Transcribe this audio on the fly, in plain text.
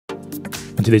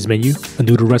On today's menu, a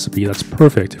noodle recipe that's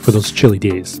perfect for those chilly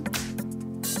days.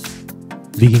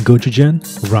 Vegan Gochujang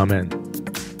Ramen.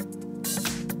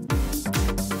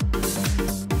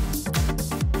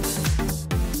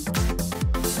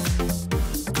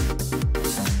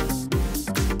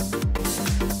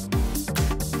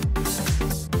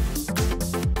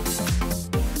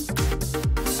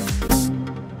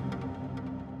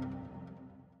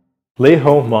 Lei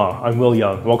Ho Ma, I'm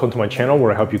Yeung. Welcome to my channel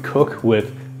where I help you cook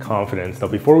with confidence. Now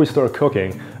before we start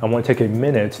cooking, I want to take a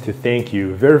minute to thank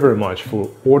you very much for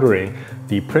ordering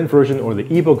the print version or the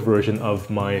ebook version of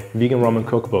my vegan ramen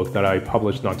cookbook that I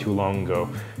published not too long ago.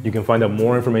 You can find out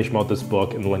more information about this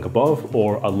book in the link above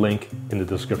or a link in the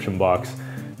description box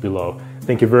below.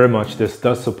 Thank you very much. This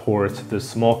does support this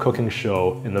small cooking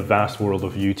show in the vast world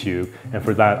of YouTube, and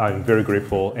for that I'm very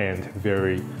grateful and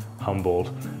very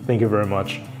humbled. Thank you very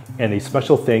much. And a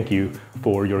special thank you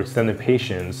for your extended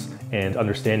patience and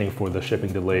understanding for the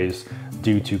shipping delays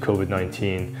due to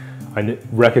COVID-19. I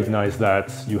recognize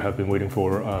that you have been waiting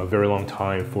for a very long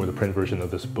time for the print version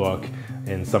of this book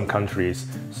in some countries.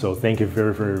 So thank you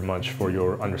very much for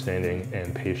your understanding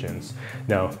and patience.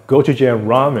 Now, Gochujang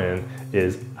ramen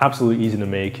is absolutely easy to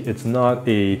make. It's not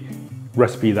a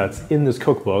recipe that's in this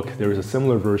cookbook. There is a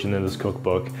similar version in this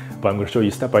cookbook, but I'm going to show you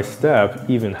step by step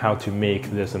even how to make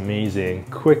this amazing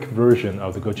quick version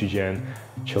of the gochujang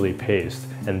chili paste.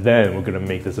 And then we're going to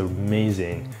make this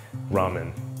amazing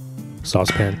ramen.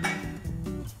 Saucepan.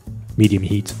 Medium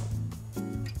heat.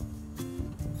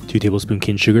 2 tablespoons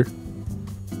cane sugar.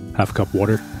 Half cup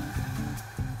water.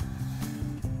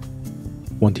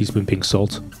 1 teaspoon pink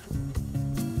salt.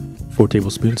 4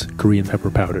 tablespoons Korean pepper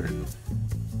powder.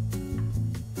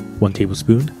 1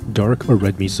 tablespoon dark or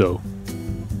red miso.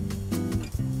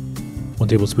 1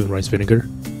 tablespoon rice vinegar.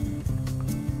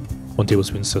 1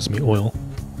 tablespoon sesame oil.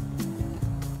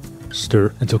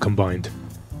 Stir until combined.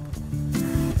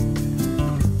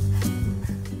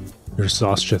 Your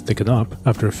sauce should thicken up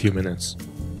after a few minutes.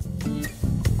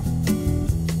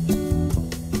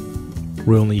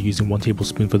 We're only using 1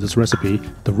 tablespoon for this recipe.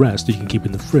 The rest you can keep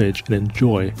in the fridge and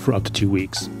enjoy for up to 2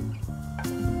 weeks.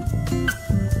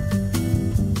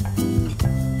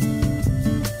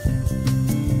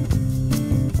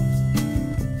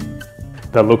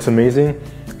 That looks amazing,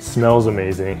 smells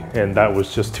amazing, and that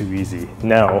was just too easy.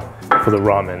 Now for the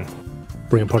ramen.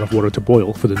 Bring a pot of water to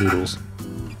boil for the noodles.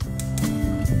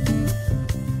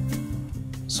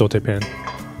 Saute pan.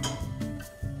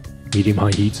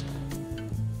 Medium-high heat.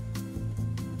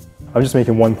 I'm just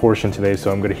making 1 portion today,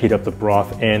 so I'm going to heat up the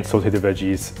broth and saute the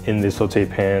veggies in the saute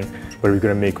pan. But if you're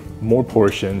going to make more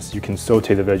portions, you can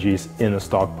saute the veggies in a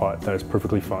stock pot. That is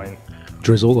perfectly fine.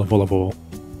 Drizzle of olive oil.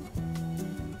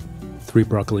 3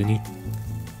 broccolini.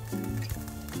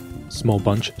 Small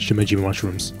bunch shimeji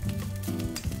mushrooms.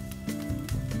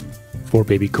 4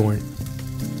 baby corn.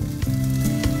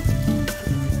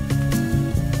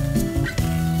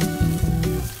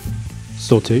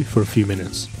 Saute for a few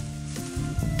minutes.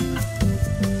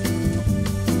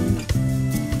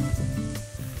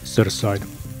 Set aside.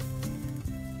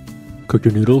 Cook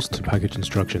your noodles to package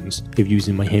instructions. If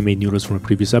using my handmade noodles from a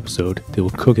previous episode, they will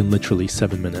cook in literally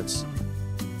 7 minutes.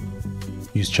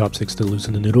 Use chopsticks to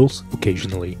loosen the noodles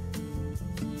occasionally.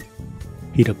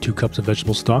 Heat up 2 cups of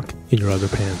vegetable stock in your other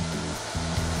pan.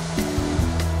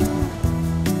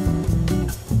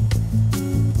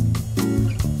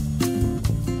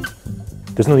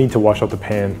 There's no need to wash out the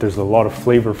pan. There's a lot of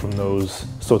flavor from those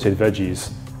sauteed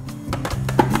veggies.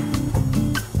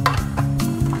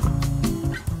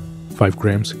 5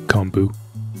 grams kombu.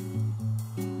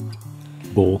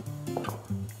 Bowl.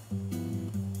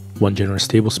 1 generous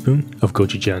tablespoon of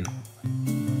gochujang.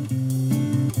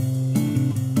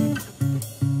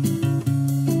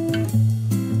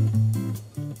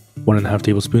 1.5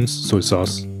 tablespoons soy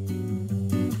sauce.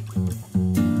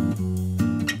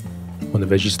 When the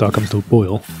veggie stock comes to a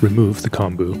boil, remove the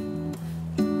kombu.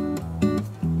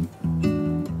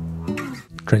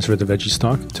 Transfer the veggie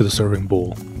stock to the serving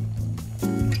bowl.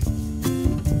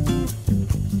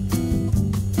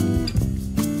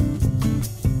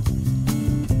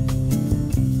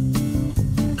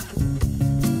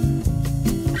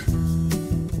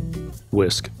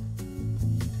 Whisk.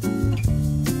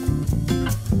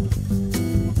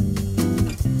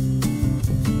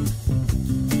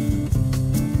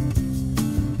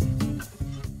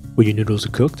 When your noodles are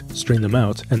cooked, strain them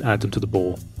out and add them to the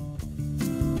bowl.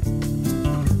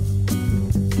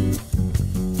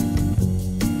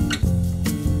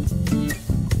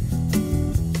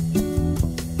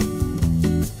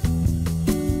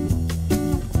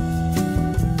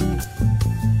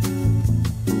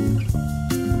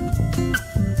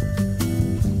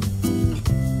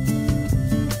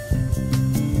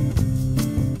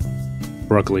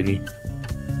 broccolini,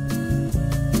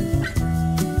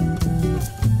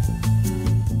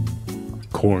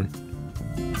 corn,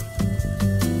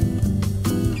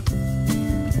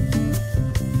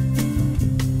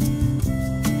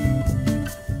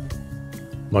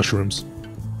 mushrooms,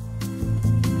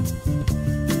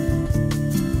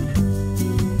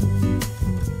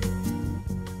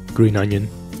 green onion,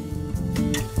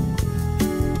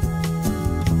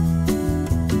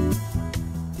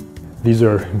 these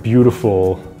are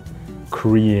beautiful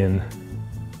Korean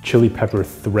chili pepper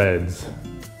threads.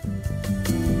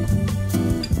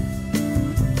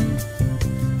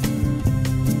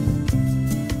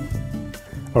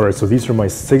 All right, so these are my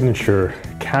signature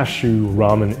cashew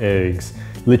ramen eggs,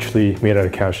 literally made out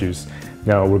of cashews.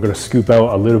 Now we're gonna scoop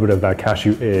out a little bit of that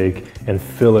cashew egg and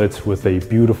fill it with a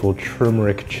beautiful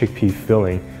turmeric chickpea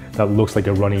filling that looks like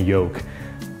a runny yolk.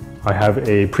 I have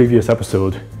a previous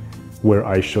episode where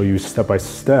I show you step by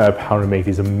step how to make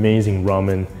these amazing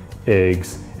ramen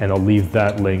eggs, and I'll leave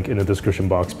that link in the description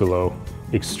box below.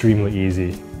 Extremely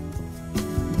easy.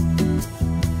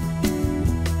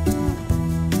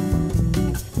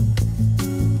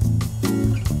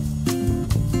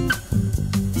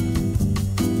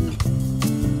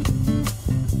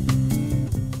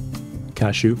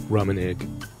 cashew ramen egg.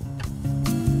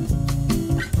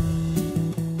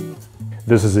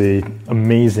 This is a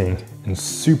amazing and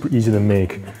super easy to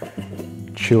make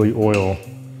chili oil.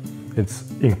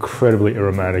 It's incredibly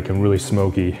aromatic and really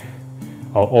smoky.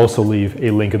 I'll also leave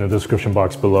a link in the description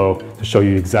box below to show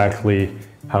you exactly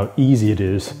how easy it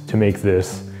is to make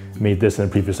this. Made this in a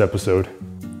previous episode.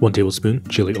 1 tablespoon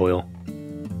chili oil.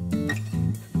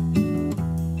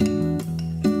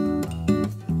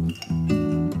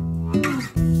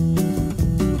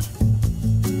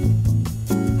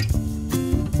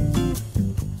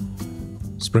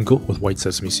 Sprinkle with white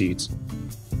sesame seeds.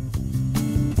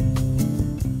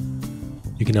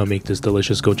 You can now make this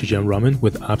delicious gochujang ramen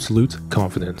with absolute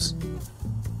confidence.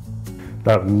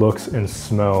 That looks and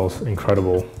smells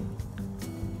incredible.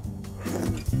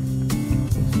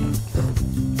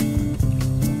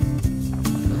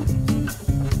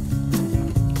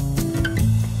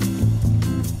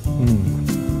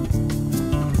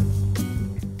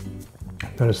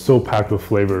 That is so packed with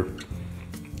flavor.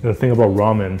 And the thing about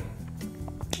ramen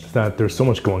is that there's so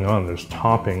much going on. There's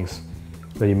toppings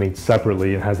that you made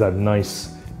separately and has that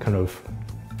nice kind of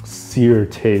sear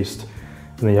taste.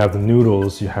 And then you have the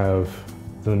noodles, you have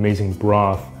the amazing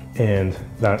broth, and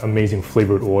that amazing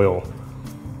flavored oil.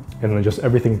 And then just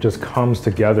everything just comes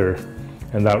together.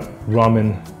 And that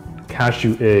ramen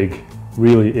cashew egg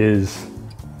really is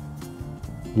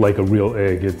like a real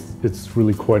egg. It's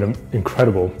really quite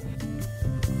incredible.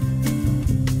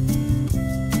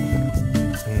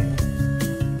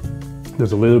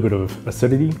 There's a little bit of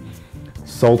acidity,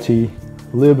 salty,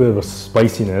 a little bit of a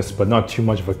spiciness, but not too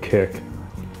much of a kick.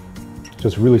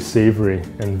 Just really savory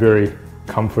and very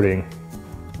comforting.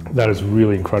 That is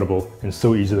really incredible and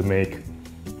so easy to make.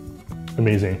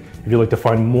 Amazing. If you'd like to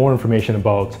find more information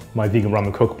about my vegan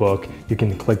ramen cookbook, you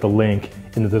can click the link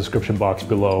in the description box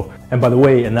below. And by the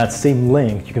way, in that same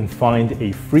link, you can find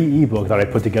a free ebook that I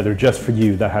put together just for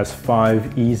you that has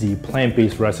 5 easy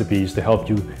plant-based recipes to help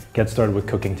you get started with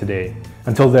cooking today.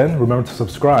 Until then, remember to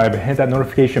subscribe and hit that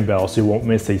notification bell so you won't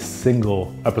miss a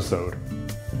single episode.